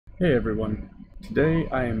Hey everyone, today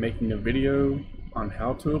I am making a video on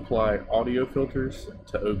how to apply audio filters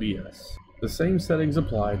to OBS. The same settings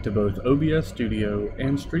apply to both OBS Studio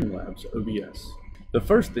and Streamlabs OBS. The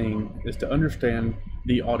first thing is to understand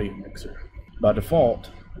the audio mixer. By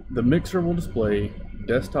default, the mixer will display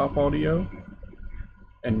desktop audio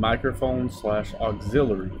and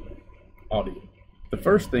microphone/auxiliary audio. The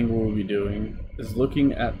first thing we'll be doing is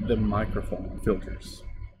looking at the microphone filters.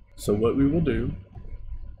 So what we will do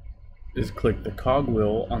is click the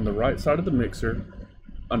cogwheel on the right side of the mixer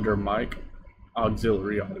under Mic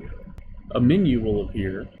Auxiliary Audio. A menu will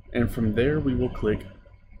appear, and from there we will click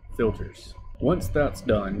Filters. Once that's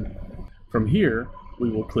done, from here we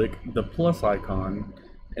will click the plus icon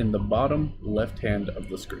in the bottom left hand of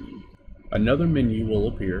the screen. Another menu will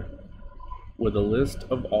appear with a list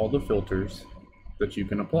of all the filters that you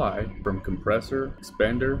can apply, from compressor,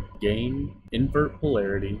 expander, gain, invert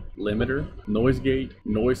polarity, limiter, noise gate,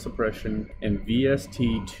 noise suppression, and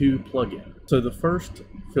VST2 plugin. So the first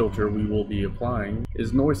filter we will be applying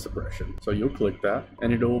is noise suppression. So you'll click that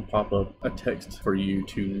and it will pop up a text for you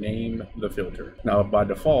to name the filter. Now by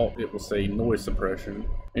default it will say noise suppression.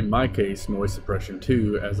 In my case, noise suppression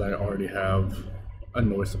 2, as I already have a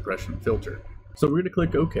noise suppression filter. So we're going to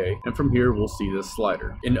click OK, and from here we'll see this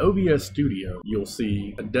slider. In OBS Studio, you'll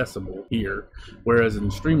see a decibel here, whereas in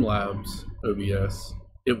Streamlabs OBS,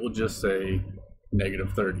 it will just say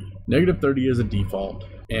 -30. -30 is a default,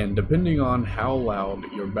 and depending on how loud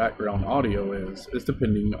your background audio is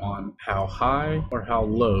depending on how high or how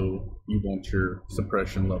low you want your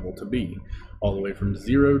suppression level to be, all the way from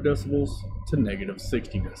 0 decibels to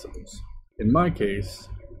 -60 decibels. In my case,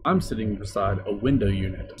 I'm sitting beside a window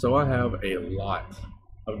unit, so I have a lot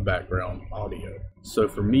of background audio. So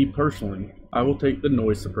for me personally, I will take the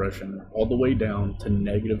noise suppression all the way down to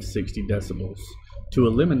 -60 decibels to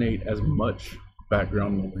eliminate as much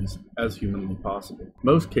background noise as humanly possible.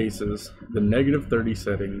 Most cases, the -30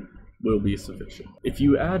 setting will be sufficient. If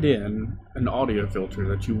you add in an audio filter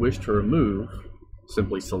that you wish to remove,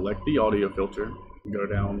 simply select the audio filter, go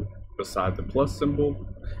down beside the plus symbol,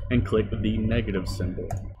 and click the negative symbol.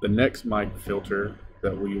 The next mic filter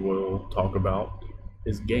that we will talk about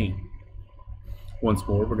is gain. Once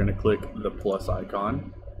more, we're going to click the plus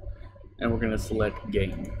icon, and we're going to select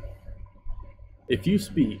gain. If you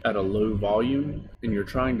speak at a low volume and you're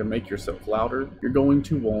trying to make yourself louder, you're going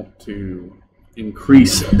to want to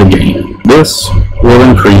increase the gain. This will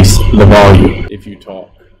increase the volume. If you talk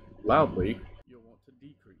loudly,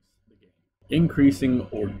 increasing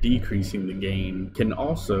or decreasing the gain can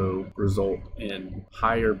also result in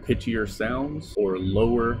higher pitchier sounds or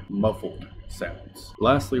lower muffled sounds.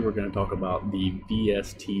 Lastly, we're going to talk about the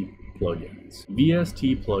VST plugins.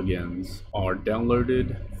 VST plugins are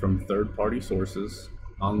downloaded from third-party sources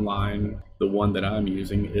online. The one that I'm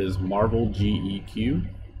using is Marvel GEQ.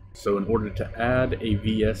 So in order to add a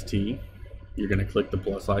VST, you're going to click the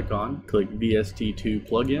plus icon, click VST2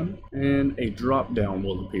 plugin, and a drop down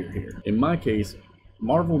will appear here. In my case,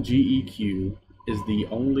 Marvel GEQ is the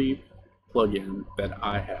only plugin that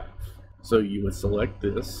I have. So you would select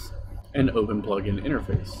this and open plugin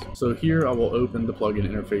interface. So here I will open the plugin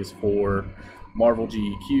interface for Marvel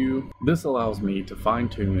GEQ. This allows me to fine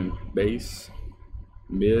tune bass,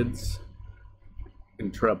 mids,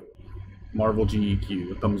 and treble. Marvel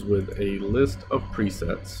GEQ comes with a list of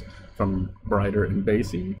presets from brighter and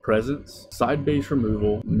bassy, presence, side bass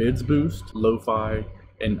removal, mids boost, lo-fi,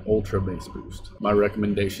 and ultra bass boost. My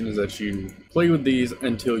recommendation is that you play with these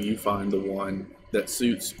until you find the one that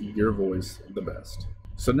suits your voice the best.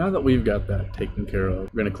 So now that we've got that taken care of,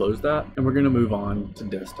 we're going to close that and we're going to move on to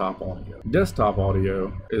desktop audio. Desktop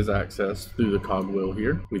audio is accessed through the cogwheel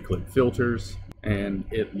here. We click filters and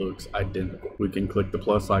it looks identical. We can click the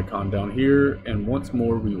plus icon down here, and once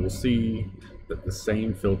more we will see that the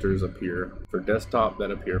same filters appear for desktop that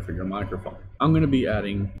appear for your microphone. I'm going to be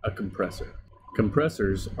adding a compressor.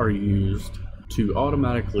 Compressors are used to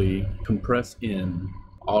automatically compress in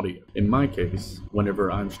audio. In my case, whenever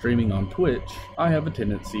I'm streaming on Twitch, I have a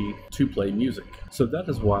tendency to play music. So that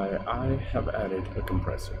is why I have added a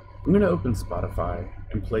compressor. I'm going to open Spotify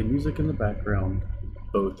and play music in the background,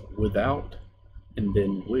 both without and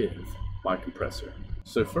then with my compressor.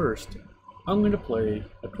 So first, I'm going to play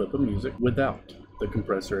a clip of music without the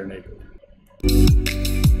compressor enabled.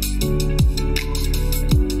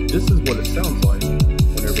 This is what it sounds like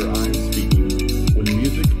whenever I'm speaking when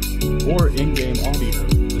music or in-game audio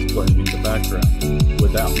is playing in the background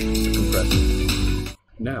without the compressor.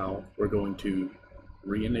 Now we're going to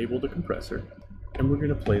re-enable the compressor, and we're going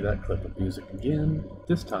to play that clip of music again,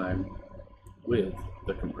 this time with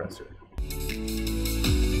the compressor.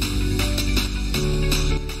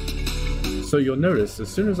 So you'll notice as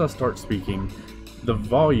soon as I start speaking, the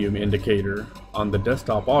volume indicator on the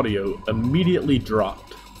desktop audio immediately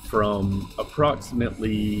dropped from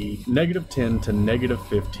approximately -10 to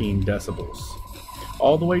 -15 decibels,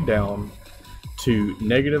 all the way down to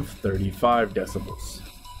 -35 decibels.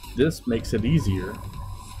 This makes it easier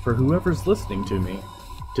for whoever's listening to me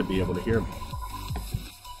to be able to hear me.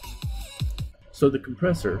 So the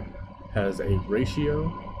compressor has a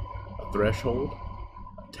ratio, a threshold,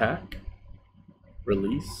 attack,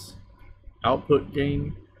 release, output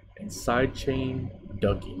gain, and sidechain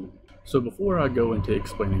ducking. So before I go into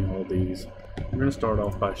explaining all these, I'm going to start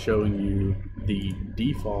off by showing you the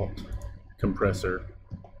default compressor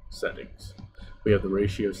settings. We have the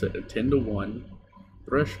ratio set to 10 to 1,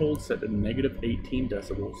 threshold set to -18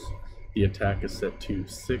 decibels, the attack is set to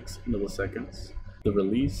 6 milliseconds, the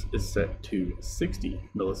release is set to 60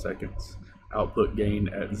 milliseconds, output gain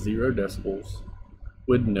at 0 decibels,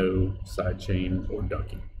 with no sidechain or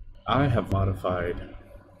ducking. I have modified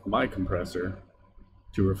my compressor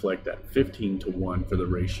to reflect that 15 to 1 for the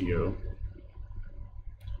ratio,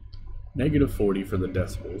 -40 for the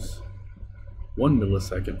decibels, 1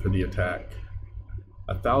 millisecond for the attack,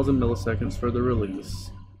 1000 milliseconds for the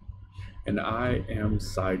release, and I am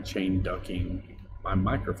sidechain ducking my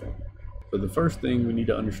microphone. So the first thing we need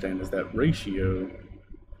to understand is that ratio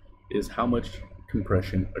is how much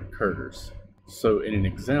compression occurs. So in an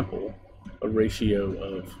example, a ratio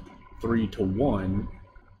of 3 to 1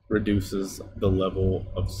 reduces the level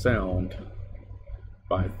of sound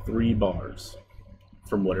by 3 bars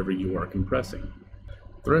from whatever you are compressing.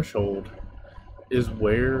 Threshold is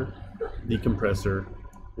where the compressor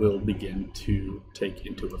will begin to take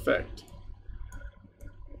into effect.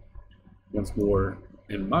 Once more,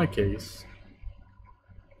 in my case,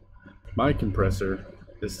 my compressor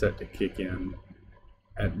is set to kick in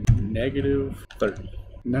at -30.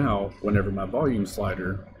 Now, whenever my volume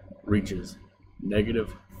slider reaches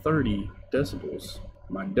 -30 decibels,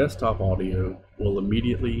 my desktop audio will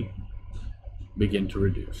immediately begin to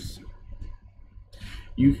reduce.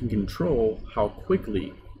 You can control how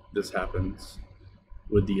quickly this happens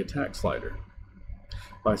with the attack slider.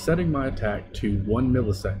 By setting my attack to 1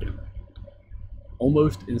 millisecond,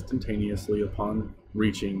 almost instantaneously upon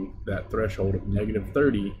reaching that threshold of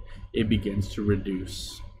 -30, it begins to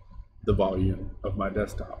reduce the volume of my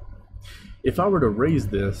desktop. If I were to raise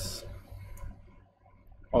this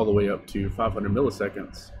all the way up to 500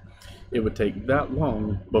 milliseconds, it would take that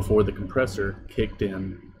long before the compressor kicked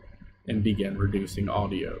in and began reducing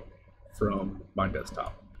audio from my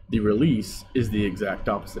desktop. The release is the exact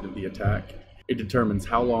opposite of the attack. It determines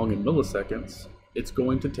how long in milliseconds it's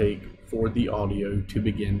going to take for the audio to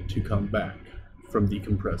begin to come back from the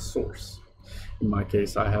compressed source. In my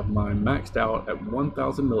case, I have mine maxed out at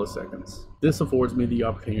 1000 milliseconds. This affords me the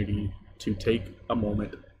opportunity to take a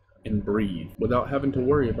moment and breathe without having to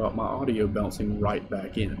worry about my audio bouncing right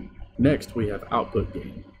back in. Next, we have output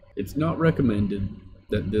gain. It's not recommended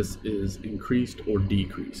that this is increased or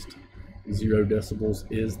decreased. 0 decibels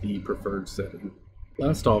is the preferred setting.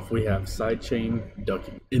 Last off, we have sidechain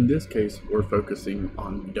ducking. In this case, we're focusing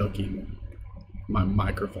on ducking my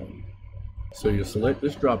microphone. So you'll select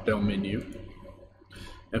this drop-down menu,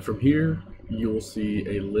 and from here, you will see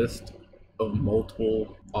a list of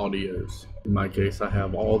multiple audios. In my case, I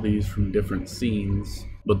have all these from different scenes,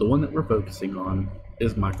 but the one that we're focusing on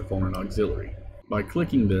is microphone and auxiliary. By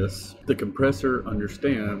clicking this, the compressor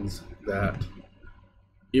understands that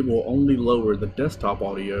it will only lower the desktop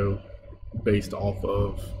audio based off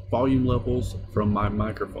of volume levels from my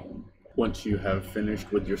microphone. Once you have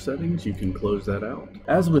finished with your settings, you can close that out.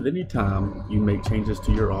 As with any time you make changes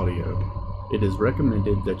to your audio, it is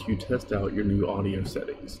recommended that you test out your new audio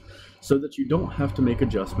settings so that you don't have to make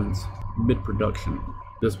adjustments mid-production.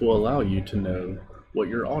 This will allow you to know what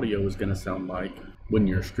your audio is going to sound like when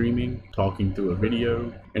you're streaming, talking through a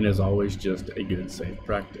video, and as always, just a good safe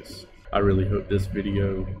practice. I really hope this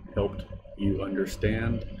video helped you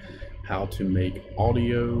understand how to make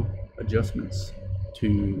audio adjustments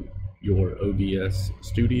to your OBS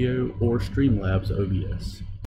Studio or Streamlabs OBS.